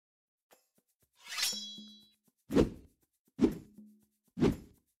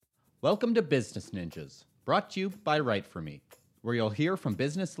Welcome to Business Ninjas, brought to you by WriteForMe, where you'll hear from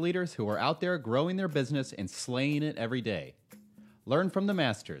business leaders who are out there growing their business and slaying it every day. Learn from the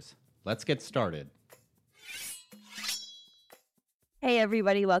masters. Let's get started. Hey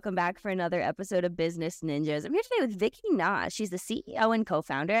everybody, welcome back for another episode of Business Ninjas. I'm here today with Vicki Na. She's the CEO and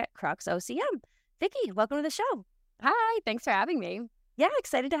co-founder at CruxOCM. Vicki, welcome to the show. Hi, thanks for having me. Yeah,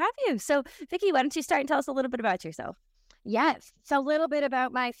 excited to have you. So Vicki, why don't you start and tell us a little bit about yourself? Yes, so a little bit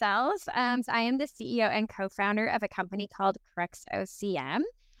about myself. So I am the CEO and co-founder of a company called CruxOCM.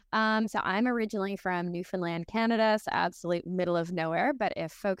 So I'm originally from Newfoundland, Canada, so absolute middle of nowhere. But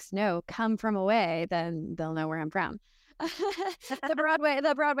if folks know "Come From Away," then they'll know where I'm from. the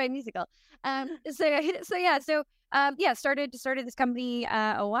Broadway musical. Started this company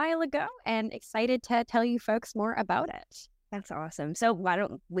a while ago, and excited to tell you folks more about it. That's awesome. So why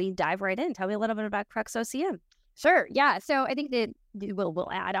don't we dive right in? Tell me a little bit about CruxOCM. Sure. Yeah. So I think that we'll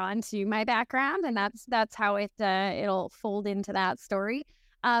add on to my background, and that's how it'll fold into that story.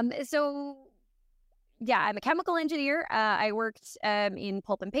 I'm a chemical engineer. I worked in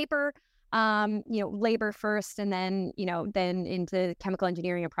pulp and paper, labor first, and then into chemical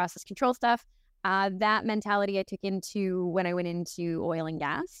engineering and process control stuff. That mentality I took into when I went into oil and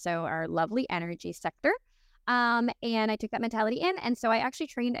gas, so our lovely energy sector. And I took that mentality in. And so I actually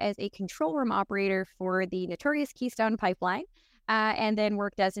trained as a control room operator for the notorious Keystone Pipeline, and then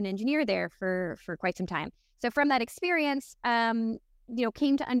worked as an engineer there for quite some time. So from that experience,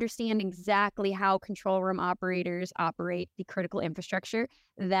 came to understand exactly how control room operators operate the critical infrastructure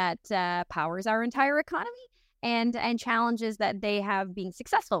that powers our entire economy, and challenges that they have being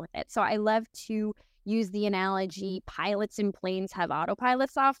successful with it. So I love to use the analogy, pilots in planes have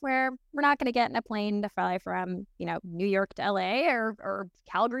autopilot software. We're not going to get in a plane to fly from, New York to LA or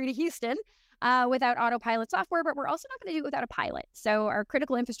Calgary to Houston without autopilot software, but we're also not going to do it without a pilot. So our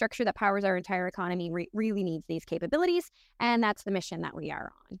critical infrastructure that powers our entire economy really needs these capabilities, and that's the mission that we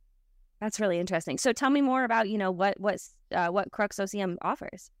are on. That's really interesting. So tell me more about, what CruxOCM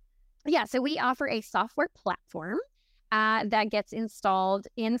offers. Yeah, so we offer a software platform that gets installed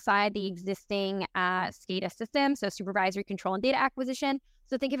inside the existing SCADA system, so supervisory control and data acquisition.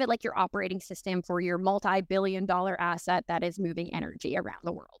 So think of it like your operating system for your multi-billion-dollar asset that is moving energy around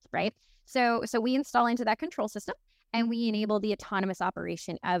the world, right? So we install into that control system, and we enable the autonomous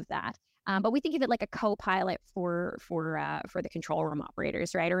operation of that. But we think of it like a co-pilot for the control room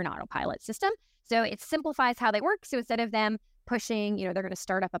operators, right, or an autopilot system. So it simplifies how they work. So instead of them pushing, they're going to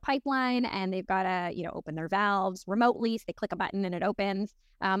start up a pipeline and they've got to, open their valves remotely. So they click a button and it opens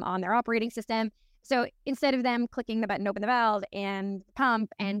on their operating system. So instead of them clicking the button, open the valve and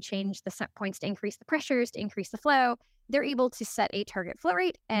pump and change the set points to increase the pressures, to increase the flow, they're able to set a target flow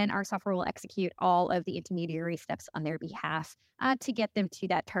rate, and our software will execute all of the intermediary steps on their behalf to get them to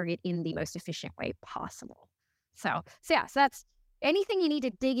that target in the most efficient way possible. So that's anything you need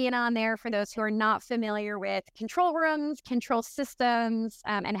to dig in on there for those who are not familiar with control rooms, control systems,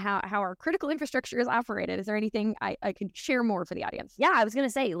 and how our critical infrastructure is operated. Is there anything I could share more for the audience? Yeah, I was going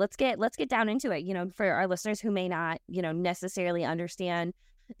to say, let's get down into it. For our listeners who may not, necessarily understand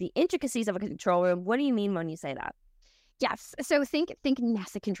the intricacies of a control room. What do you mean when you say that? Yes. So think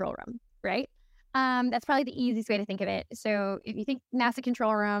NASA control room, right? That's probably the easiest way to think of it. So if you think NASA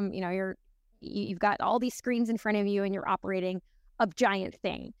control room, you've got all these screens in front of you and you're operating a giant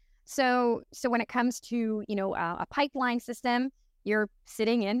thing. So when it comes to, a pipeline system, you're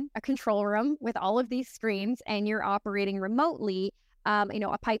sitting in a control room with all of these screens and you're operating remotely,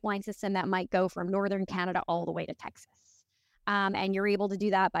 a pipeline system that might go from northern Canada all the way to Texas. And you're able to do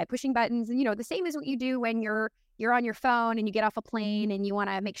that by pushing buttons. And, the same as what you do when you're on your phone and you get off a plane and you want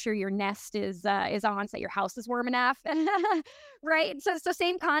to make sure your Nest is on so that your house is warm enough, right? So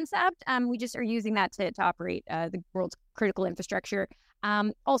same concept. We just are using that to operate the world's critical infrastructure.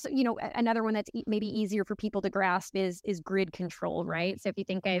 Also, another one that's maybe easier for people to grasp is grid control, right? So if you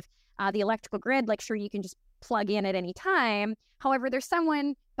think of the electrical grid, like sure, you can just plug in at any time. However, there's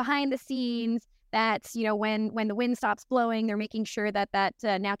someone behind the scenes that's, when the wind stops blowing, they're making sure that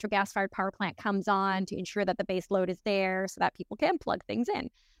natural gas-fired power plant comes on to ensure that the base load is there so that people can plug things in.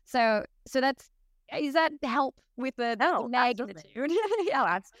 So does that help with the magnitude? Yeah,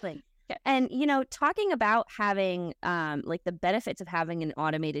 absolutely. And, talking about having, the benefits of having an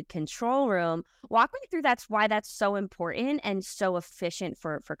automated control room, walk me through why that's so important and so efficient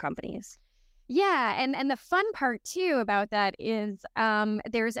for companies. Yeah, and the fun part too about that is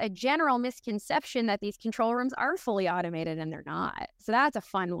there's a general misconception that these control rooms are fully automated, and they're not. So that's a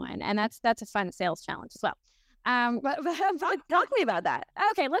fun one, and that's a fun sales challenge as well. Talk to me about that.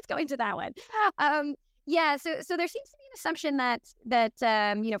 Okay, let's go into that one. Yeah, so there seems to be an assumption that at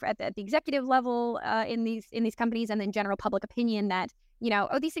the executive level in these companies, and then general public opinion that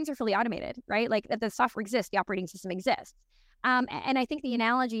these things are fully automated, right? Like that the software exists, the operating system exists. And I think the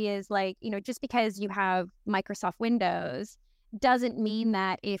analogy is like, just because you have Microsoft Windows doesn't mean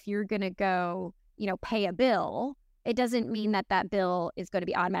that if you're going to go, pay a bill, it doesn't mean that that bill is going to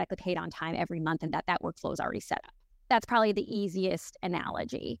be automatically paid on time every month and that workflow is already set up. That's probably the easiest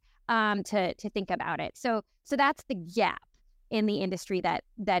analogy to think about it. So that's the gap in the industry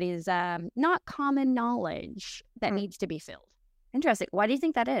that is not common knowledge that needs to be filled. Interesting. Why do you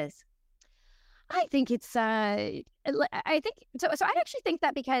think that is? I think it's I think so I'd actually think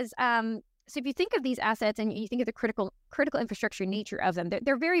that because so if you think of these assets and you think of the critical infrastructure nature of them,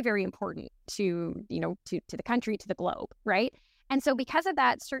 they're very, very important to the country, to the globe, right? And so because of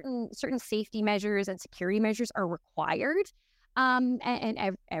that, certain safety measures and security measures are required. And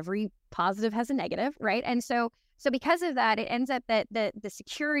every positive has a negative, right? And so because of that, it ends up that the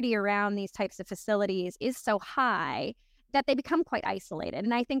security around these types of facilities is so high that they become quite isolated.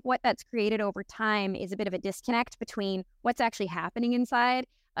 And I think what that's created over time is a bit of a disconnect between what's actually happening inside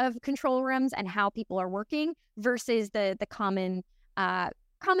of control rooms and how people are working versus the common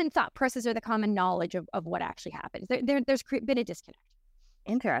thought process or the common knowledge of what actually happens. There's been a disconnect.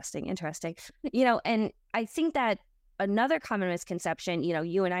 Interesting. And I think that another common misconception,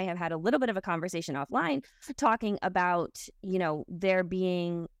 you and I have had a little bit of a conversation offline talking about, there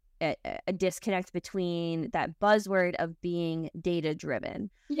being a disconnect between that buzzword of being data-driven.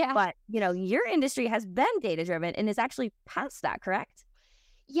 Yeah. But, your industry has been data-driven and is actually past that, correct?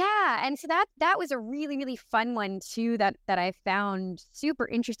 Yeah. And so that was a really, really fun one too that I found super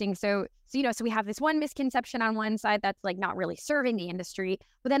interesting. So we have this one misconception on one side that's like not really serving the industry,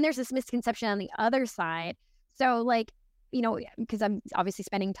 but then there's this misconception on the other side. So like, because I'm obviously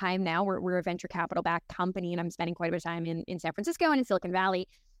spending time now, we're a venture capital backed company and I'm spending quite a bit of time in San Francisco and in Silicon Valley.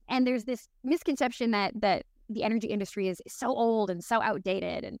 And there's this misconception that the energy industry is so old and so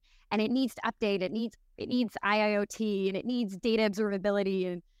outdated and it needs to update. It needs IIoT and it needs data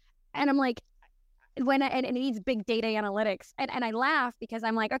observability. And I'm like, and it needs big data analytics. And I laugh because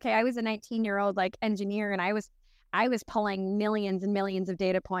I'm like, okay, I was a 19-year-old like engineer and I was pulling millions and millions of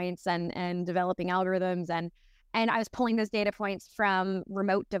data points and developing algorithms and I was pulling those data points from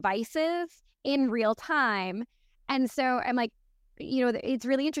remote devices in real time. And so I'm like, it's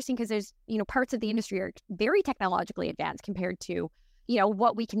really interesting because there's, parts of the industry are very technologically advanced compared to,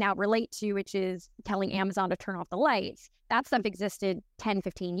 what we can now relate to, which is telling Amazon to turn off the lights. That stuff existed 10,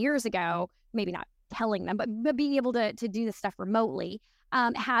 15 years ago, maybe not telling them, but being able to do this stuff remotely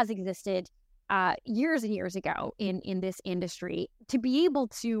has existed years and years ago in this industry to be able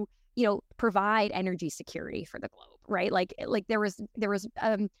to, provide energy security for the globe, right? Like there was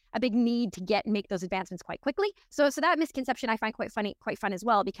a big need to make those advancements quite quickly. So that misconception I find quite fun as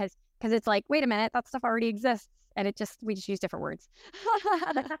well, because it's like, wait a minute, that stuff already exists. And we just use different words.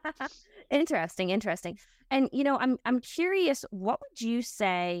 Interesting. And, I'm curious, what would you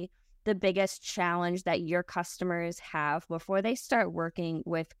say the biggest challenge that your customers have before they start working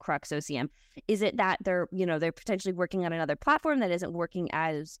with CruxOCM? Is it that they're potentially working on another platform that isn't working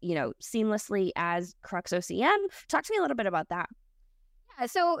as, seamlessly as CruxOCM? Talk to me a little bit about that. Yeah,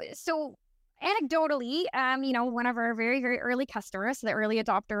 so anecdotally, one of our very, very early customers, the early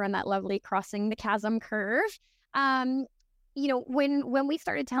adopter on that lovely crossing the chasm curve, when we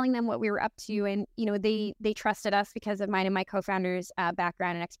started telling them what we were up to and, they trusted us because of mine and my co-founder's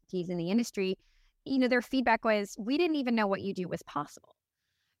background and expertise in the industry, their feedback was, we didn't even know what you do was possible,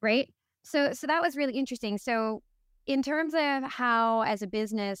 right? So that was really interesting. So in terms of how, as a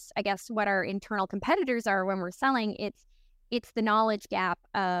business, I guess what our internal competitors are when we're selling, it's the knowledge gap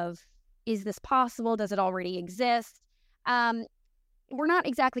of, is this possible? Does it already exist? We're not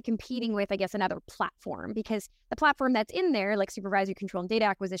exactly competing with, I guess, another platform, because the platform that's in there, like supervisory control and data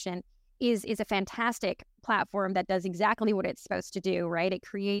acquisition, is a fantastic platform that does exactly what it's supposed to do, right? It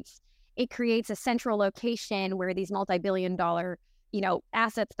creates a central location where these multi-billion-dollar,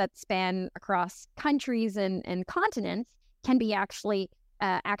 assets that span across countries and continents can be actually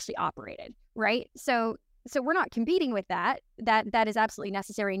operated, right? So we're not competing with that. That is absolutely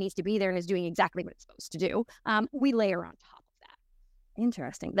necessary, needs to be there, and is doing exactly what it's supposed to do. We layer on top.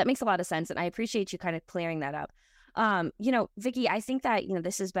 Interesting. That makes a lot of sense. And I appreciate you kind of clearing that up. Vicky, I think that,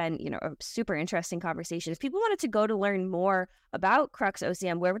 this has been, a super interesting conversation. If people wanted to go to learn more about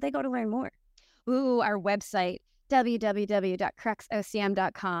CruxOCM, where would they go to learn more? Ooh, our website,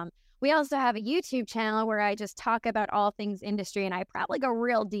 www.CruxOCM.com. We also have a YouTube channel where I just talk about all things industry, and I probably go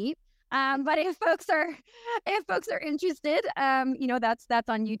real deep. But if folks are interested, that's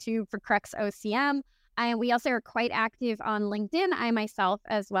on YouTube for CruxOCM. We also are quite active on LinkedIn, I myself,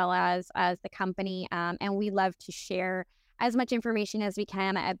 as well as the company. And we love to share as much information as we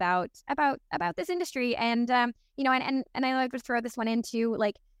can about this industry. And, you know, and I like to throw this one into,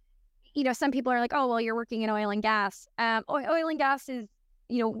 like, you know, some people are like, oh, well, you're working in oil and gas. Oil and gas is,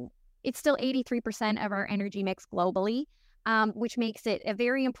 you know, it's still 83% of our energy mix globally, which makes it a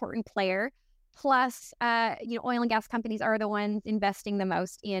very important player. Plus, you know, oil and gas companies are the ones investing the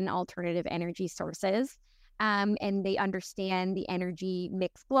most in alternative energy sources. And they understand the energy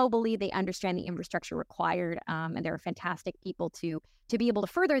mix globally. They understand the infrastructure required. And they're fantastic people to be able to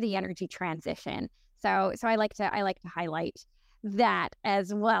further the energy transition. So I like to highlight that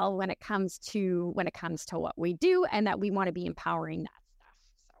as well when it comes to what we do, and that we want to be empowering that stuff.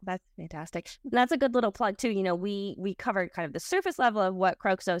 So that's fantastic. That's a good little plug too. You know, we covered kind of the surface level of what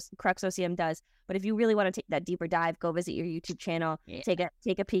CruxOCM does, but if you really want to take that deeper dive, go visit your YouTube channel. Yeah.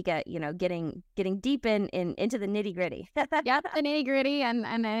 Take a peek at, you know, getting deep into the nitty gritty. Yeah, the nitty gritty,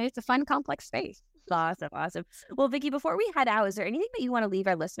 and it's a fun, complex space. Awesome. Well, Vicki, before we head out, is there anything that you want to leave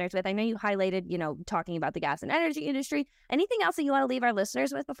our listeners with? I know you highlighted, you know, talking about the gas and energy industry. Anything else that you want to leave our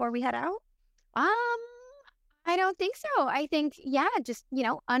listeners with before we head out? I don't think so. I think, yeah, just, you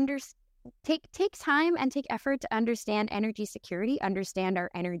know, take time and take effort to understand energy security, understand our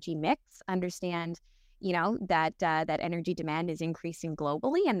energy mix, understand, you know, that energy demand is increasing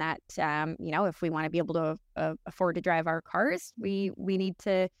globally, and that, you know, if we want to be able to afford to drive our cars, we need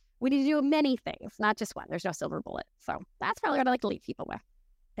to do many things, not just one. There's no silver bullet. So that's probably what I like to leave people with.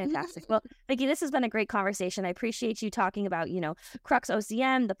 Fantastic. Well, Vicki, this has been a great conversation. I appreciate you talking about, you know,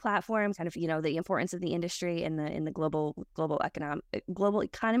 CruxOCM, the platform, kind of, you know, the importance of the industry in the global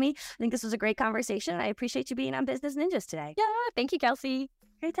economy. I think this was a great conversation. I appreciate you being on Business Ninjas today. Yeah, thank you, Kelsey.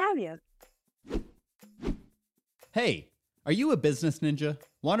 Great to have you. Hey, are you a business ninja?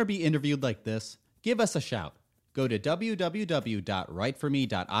 Want to be interviewed like this? Give us a shout. Go to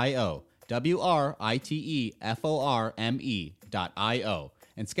www.writeforme.io, WriteForme.io,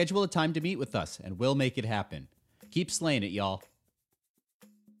 and schedule a time to meet with us, and we'll make it happen. Keep slaying it, y'all.